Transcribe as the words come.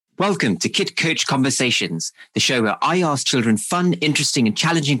Welcome to Kid Coach Conversations, the show where I ask children fun, interesting, and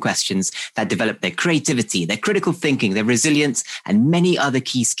challenging questions that develop their creativity, their critical thinking, their resilience, and many other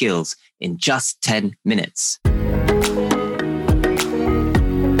key skills in just 10 minutes.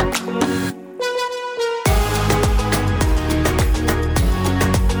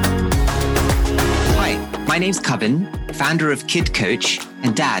 Hi, my name's Coven, founder of Kid Coach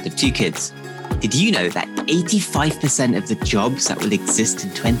and dad of 2 kids. Did you know that 85% of the jobs that will exist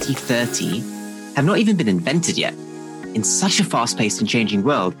in 2030 have not even been invented yet? In such a fast-paced and changing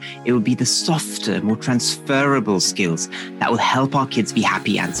world, it will be the softer, more transferable skills that will help our kids be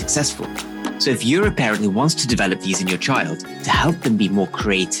happy and successful. So if you're a parent who wants to develop these in your child to help them be more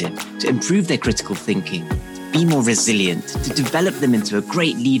creative, to improve their critical thinking, to be more resilient, to develop them into a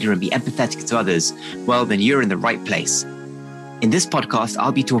great leader and be empathetic to others, well, then you're in the right place. In this podcast,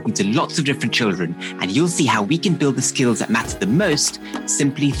 I'll be talking to lots of different children, and you'll see how we can build the skills that matter the most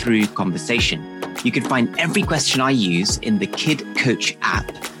simply through conversation. You can find every question I use in the Kid Coach app,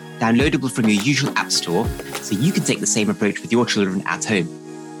 downloadable from your usual app store, so you can take the same approach with your children at home.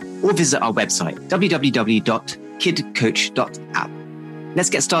 Or visit our website, www.kidcoach.app. Let's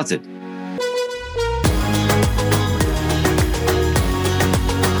get started.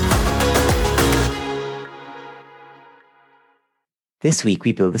 This week,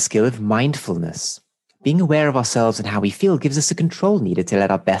 we build the skill of mindfulness. Being aware of ourselves and how we feel gives us the control needed to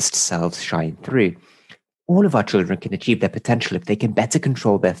let our best selves shine through. All of our children can achieve their potential if they can better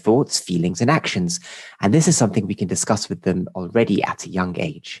control their thoughts, feelings, and actions. And this is something we can discuss with them already at a young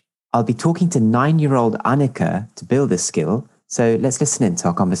age. I'll be talking to 9-year-old Annika to build this skill. So let's listen in to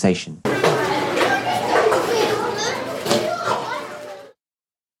our conversation.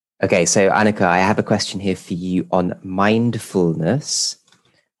 Okay, so Annika, I have a question here for you on mindfulness.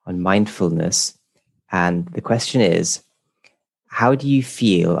 And the question is, how do you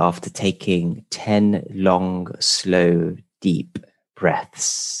feel after taking 10 long, slow, deep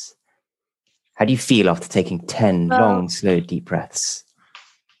breaths? How do you feel after taking 10 long, slow, deep breaths?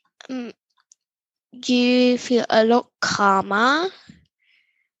 You feel a lot calmer,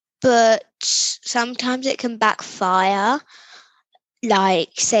 but sometimes it can backfire.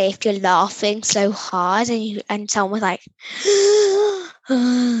 Like, say, if you're laughing so hard and someone's like,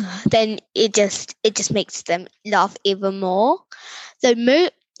 then it just makes them laugh even more. Though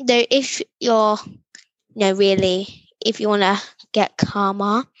if you're, if you want to get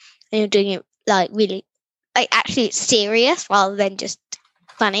calmer and you're doing it really, actually it's serious rather than just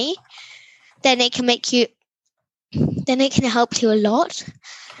funny, then it can help you a lot,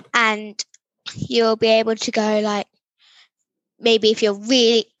 and you'll be able to go maybe if you're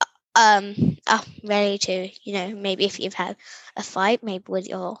really ready to, maybe if you've had a fight, maybe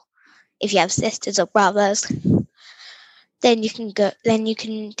if you have sisters or brothers, then you can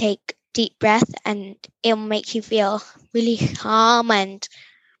take deep breath and it'll make you feel really calm and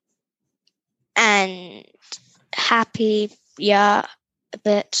happy, a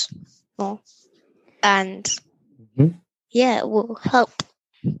bit more. And it will help.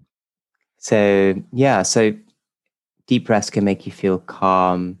 So deep breaths can make you feel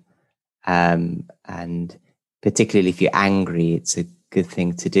calm, and particularly if you're angry, it's a good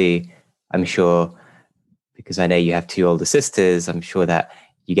thing to do. I'm sure, because I know you have 2 older sisters, I'm sure that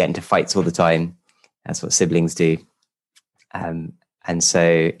you get into fights all the time. That's what siblings do. And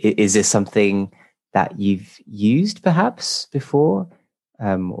so is this something that you've used perhaps before,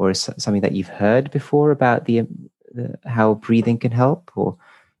 or is something that you've heard before about the how breathing can help, or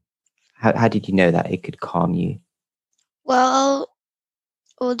how did you know that it could calm you? Well,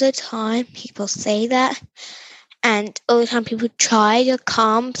 all the time people say that, and all the time people try to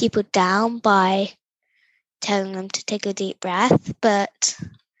calm people down by telling them to take a deep breath. But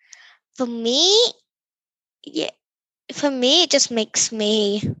for me, it just makes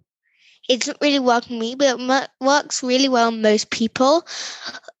me, it doesn't really work for me, but it works really well on most people,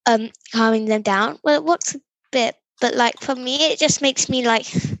 calming them down. Well, it works a bit, but for me, it just makes me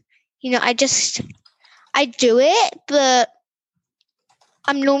I do it, but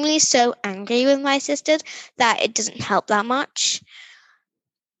I'm normally so angry with my sisters that it doesn't help that much.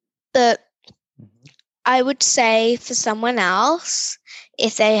 But I would say for someone else,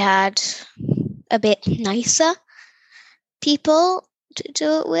 if they had a bit nicer people to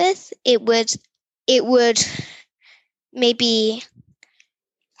do it with, it would maybe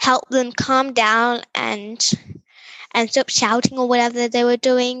help them calm down and stop shouting or whatever they were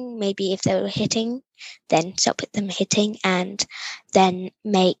doing. Maybe if they were hitting, then stop them hitting, and then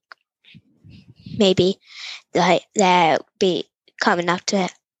maybe they'll be calm enough to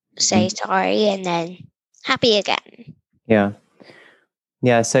say sorry and then happy again. Yeah.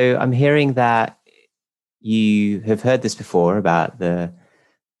 Yeah, so I'm hearing that you have heard this before about the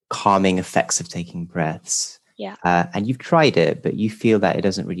calming effects of taking breaths. Yeah. And you've tried it, but you feel that it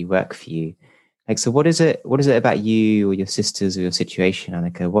doesn't really work for you. Like, so what is it about you or your sisters or your situation,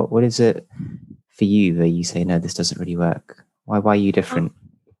 Annika? What is it for you where you say, no, this doesn't really work? Why are you different?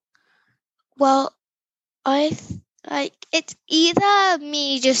 Well, like it's either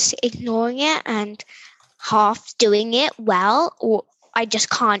me just ignoring it and half doing it well, or I just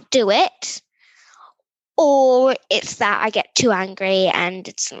can't do it, or it's that I get too angry and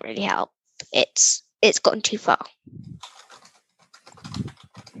it doesn't really help. It's gotten too far.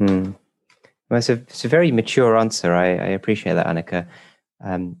 Well, it's a very mature answer. I appreciate that, Annika.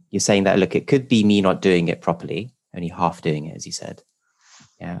 You're saying that, look, it could be me not doing it properly, only half doing it, as you said.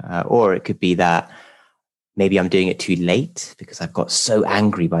 Yeah. Or it could be that maybe I'm doing it too late because I've got so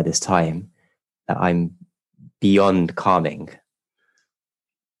angry by this time that I'm beyond calming.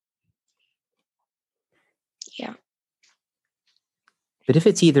 Yeah. But if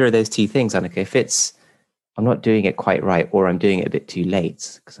it's either of those two things, Annika, if it's I'm not doing it quite right or I'm doing it a bit too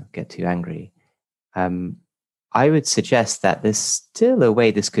late because I get too angry, I would suggest that there's still a way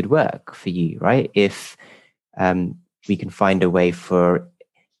this could work for you, right? If we can find a way for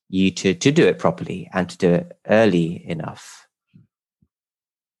you to do it properly and to do it early enough.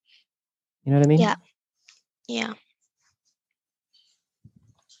 You know what I mean? Yeah. Yeah.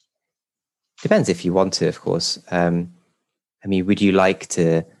 Depends if you want to, of course. I mean, would you like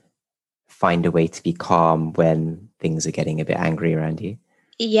to find a way to be calm when things are getting a bit angry around you?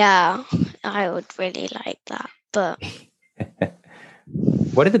 Yeah, I would really like that. But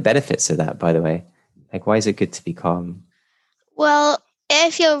what are the benefits of that, by the way? Like, why is it good to be calm? well,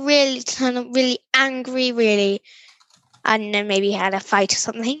 if you're really kind of really angry, really, and then maybe had a fight or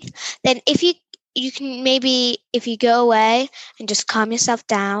something, then if you can maybe if you go away and just calm yourself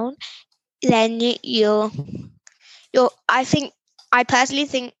down, then you'll I personally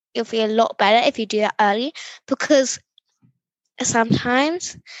think you'll feel a lot better if you do that early, because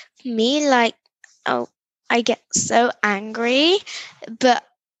sometimes for me, like, oh, I get so angry, but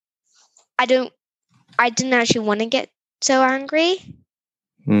I didn't actually want to get so angry.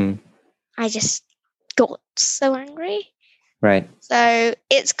 I just got so angry. Right. So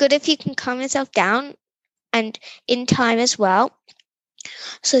it's good if you can calm yourself down and in time as well.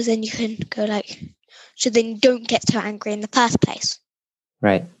 So then you can go so then you don't get so angry in the first place.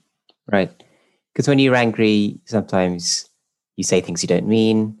 Right. Because when you're angry, sometimes you say things you don't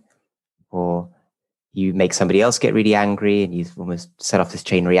mean, or you make somebody else get really angry and you almost set off this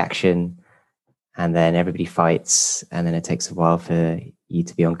chain reaction, and then everybody fights, and then it takes a while for you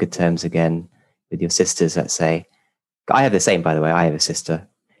to be on good terms again with your sisters, let's say. I have the same, by the way. I have a sister.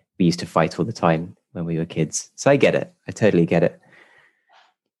 We used to fight all the time when we were kids. So I get it. I totally get it.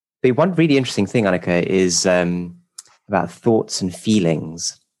 But one really interesting thing, Annika, is about thoughts and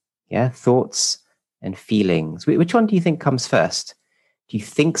feelings. Yeah, thoughts and feelings. Which one do you think comes first? Do you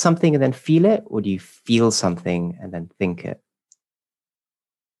think something and then feel it, or do you feel something and then think it?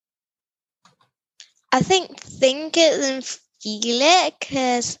 I think it and feel it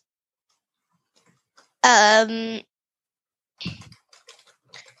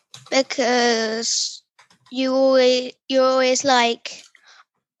because you're always like,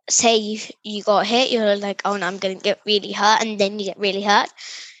 say you got hit, you're like, oh no, I'm gonna get really hurt, and then you get really hurt.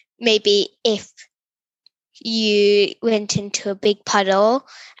 Maybe if you went into a big puddle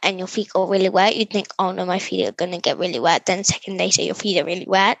and your feet got really wet, you'd think, oh no, my feet are gonna get really wet. Then a second later, your feet are really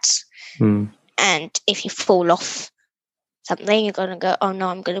wet. And if you fall off something, you're gonna go, oh no,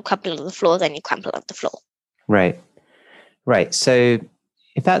 I'm gonna crumple on the floor. Then you crumple on the floor. Right. So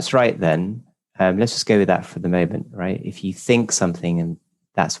if that's right, then let's just go with that for the moment, right? If you think something and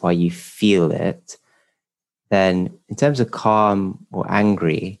that's why you feel it, then in terms of calm or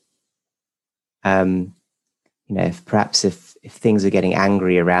angry, if things are getting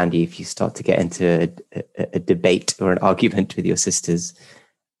angry around you, if you start to get into a debate or an argument with your sisters,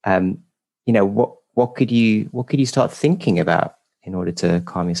 what could you start thinking about in order to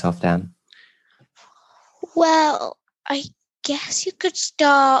calm yourself down? Well, I guess you could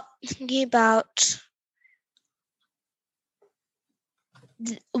start thinking about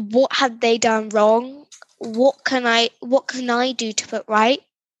what have they done wrong? What can I do to put right?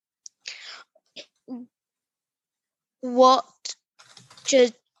 What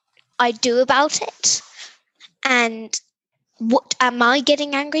should I do about it? And what am I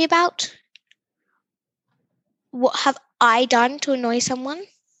getting angry about? What have I done to annoy someone?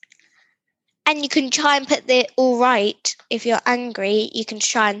 And you can try and put it all right. If you're angry, you can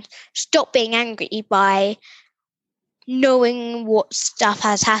try and stop being angry by knowing what stuff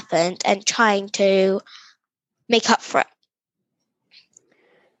has happened and trying to make up for it.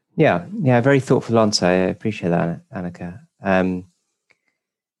 Yeah, very thoughtful answer. I appreciate that, Annika.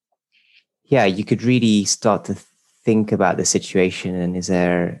 You could really start to think about the situation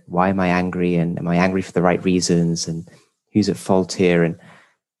and why am I angry, and am I angry for the right reasons, and who's at fault here,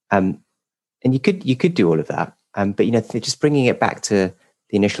 and you could do all of that. But just bringing it back to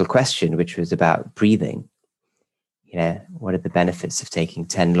the initial question, which was about breathing. What are the benefits of taking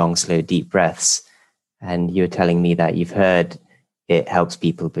 10 long, slow, deep breaths? And you're telling me that you've heard it helps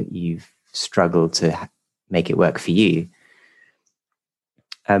people, but you've struggled to make it work for you.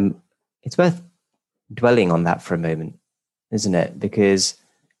 It's worth dwelling on that for a moment, isn't it? Because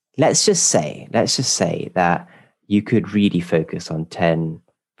let's just say that you could really focus on 10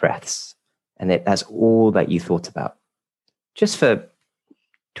 breaths, and that's all that you thought about, just for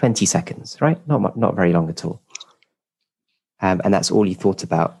 20 seconds, right? Not very long at all. And that's all you thought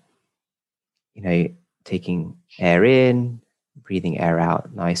about, taking air in, breathing air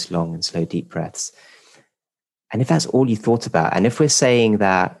out, nice, long and slow, deep breaths. And if that's all you thought about, and if we're saying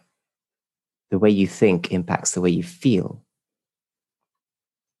that the way you think impacts the way you feel,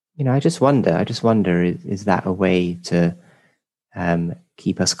 I just wonder, is that a way to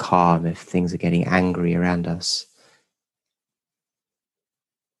keep us calm if things are getting angry around us?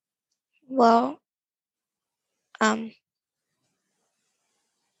 Well,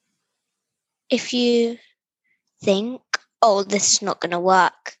 if you think, oh, this is not going to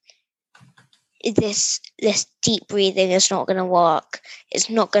work, this deep breathing is not going to work, it's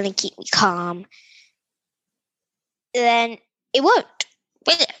not going to keep me calm, then it won't.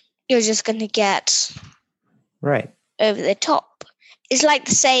 You're just going to get right over the top. It's like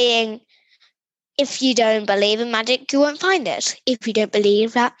the saying, if you don't believe in magic, you won't find it. If you don't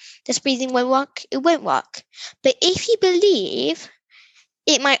believe that this breathing won't work, it won't work. But if you believe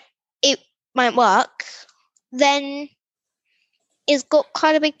it might work, then it's got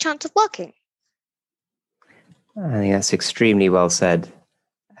quite a big chance of working. I think that's extremely well said.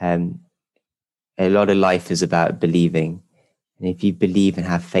 A lot of life is about believing. And if you believe and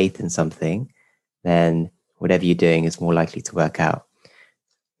have faith in something, then whatever you're doing is more likely to work out.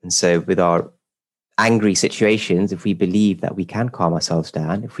 And so with our angry situations, if we believe that we can calm ourselves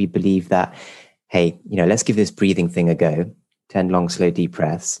down, if we believe that, hey, let's give this breathing thing a go, 10 long, slow, deep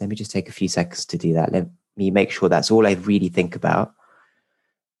breaths. Let me just take a few seconds to do that. Let me make sure that's all I really think about.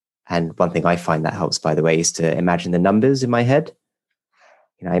 And one thing I find that helps, by the way, is to imagine the numbers in my head.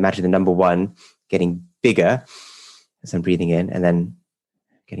 I imagine the number 1 getting bigger as I'm breathing in, and then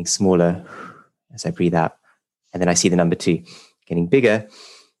getting smaller as I breathe out. And then I see the number 2 getting bigger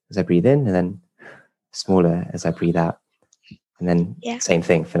as I breathe in, and then smaller as I breathe out. And then same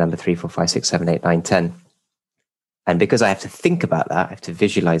thing for number 3, 4, 5, 6, 7, 8, 9, 10. And because I have to think about that, I have to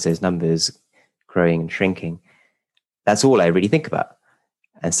visualize those numbers growing and shrinking. That's all I really think about.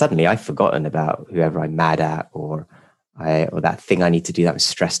 And suddenly I've forgotten about whoever I'm mad at, or that thing I need to do that I'm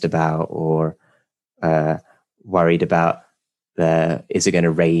stressed about, or worried about is it going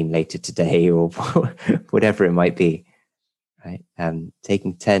to rain later today, or whatever it might be. Right?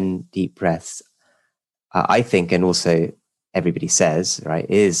 Taking 10 deep breaths, I think, and also everybody says, right,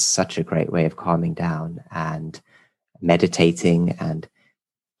 is such a great way of calming down and meditating and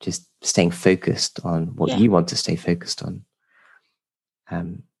just staying focused on what you want to stay focused on.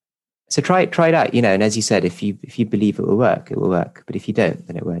 So try it out, and as you said, if you believe it will work, but if you don't,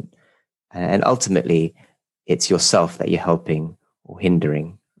 then it won't. And ultimately it's yourself that you're helping or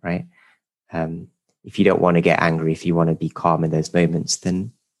hindering, right? If you don't want to get angry, if you want to be calm in those moments,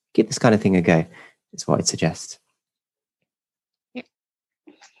 then give this kind of thing a go. Is what I'd suggest.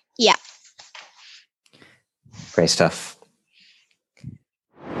 Yeah. Great stuff.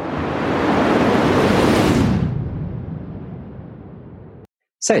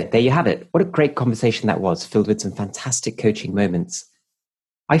 So there you have it. What a great conversation that was, filled with some fantastic coaching moments.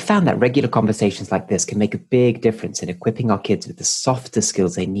 I found that regular conversations like this can make a big difference in equipping our kids with the softer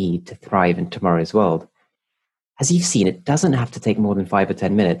skills they need to thrive in tomorrow's world. As you've seen, it doesn't have to take more than 5 or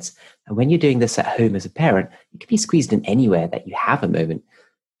 10 minutes. And when you're doing this at home as a parent, it can be squeezed in anywhere that you have a moment,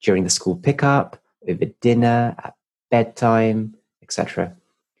 during the school pickup, over dinner, at bedtime, etc.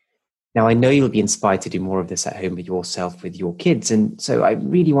 Now, I know you'll be inspired to do more of this at home with yourself, with your kids. And so I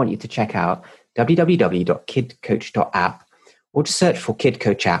really want you to check out www.kidcoach.app, or just search for Kid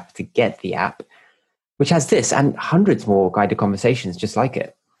Coach app to get the app, which has this and hundreds more guided conversations just like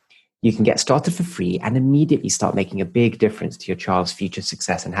it. You can get started for free and immediately start making a big difference to your child's future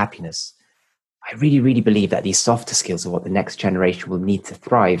success and happiness. I really, really believe that these softer skills are what the next generation will need to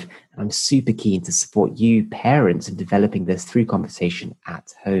thrive. And I'm super keen to support you, parents, in developing this through conversation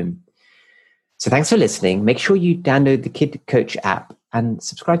at home. So thanks for listening. Make sure you download the Kid Coach app and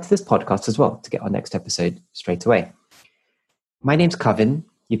subscribe to this podcast as well to get our next episode straight away. My name's Coven.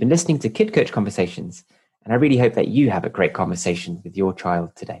 You've been listening to Kid Coach Conversations, and I really hope that you have a great conversation with your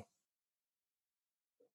child today.